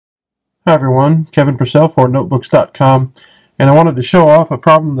Hi everyone, Kevin Purcell for Notebooks.com, and I wanted to show off a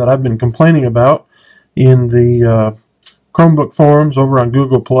problem that I've been complaining about in the Chromebook forums over on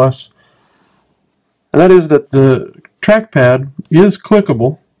Google+, and that is that the trackpad is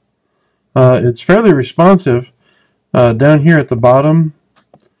clickable. It's fairly responsive. Down here at the bottom,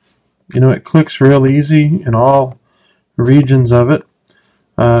 it clicks real easy in all regions of it,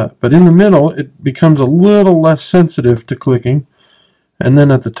 but in the middle it becomes a little less sensitive to clicking. And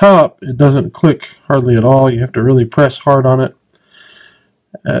then at the top, it doesn't click hardly at all. You have to really press hard on it.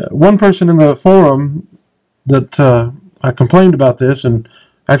 One person in the forum that I complained about this and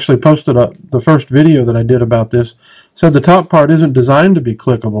actually posted the first video that I did about this said the top part isn't designed to be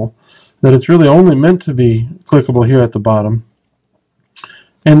clickable, that it's really only meant to be clickable here at the bottom.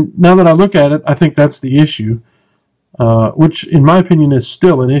 And now that I look at it, I think that's the issue, which in my opinion is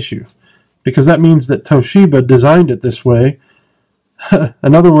still an issue, because that means that Toshiba designed it this way.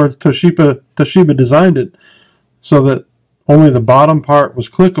 In other words, Toshiba designed it so that only the bottom part was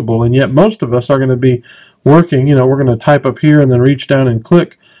clickable, and yet most of us are going to be working, we're going to type up here and then reach down and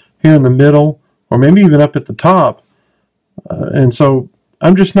click here in the middle, or maybe even up at the top. And so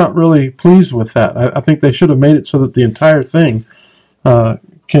I'm just not really pleased with that. I think they should have made it so that the entire thing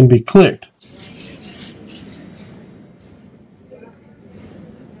can be clicked. I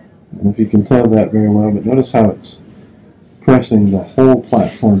don't know if you can tell that very well, but notice how it's pressing the whole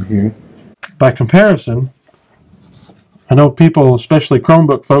platform here. By comparison, I know people, especially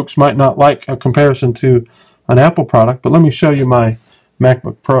Chromebook folks, might not like a comparison to an Apple product, but let me show you my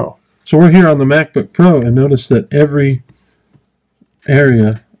MacBook Pro. So we're here on the MacBook Pro, and notice that every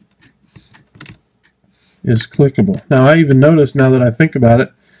area is clickable. Now I even notice, now that I think about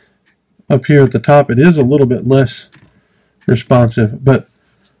it, up here at the top it is a little bit less responsive, but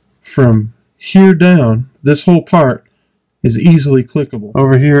from here down, this whole part is easily clickable.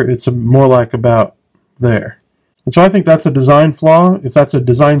 Over here, it's more like about there. And so I think that's a design flaw. If that's a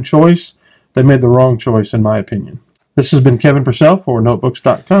design choice, they made the wrong choice, in my opinion. This has been Kevin Purcell for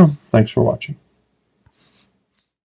Notebooks.com. Thanks for watching.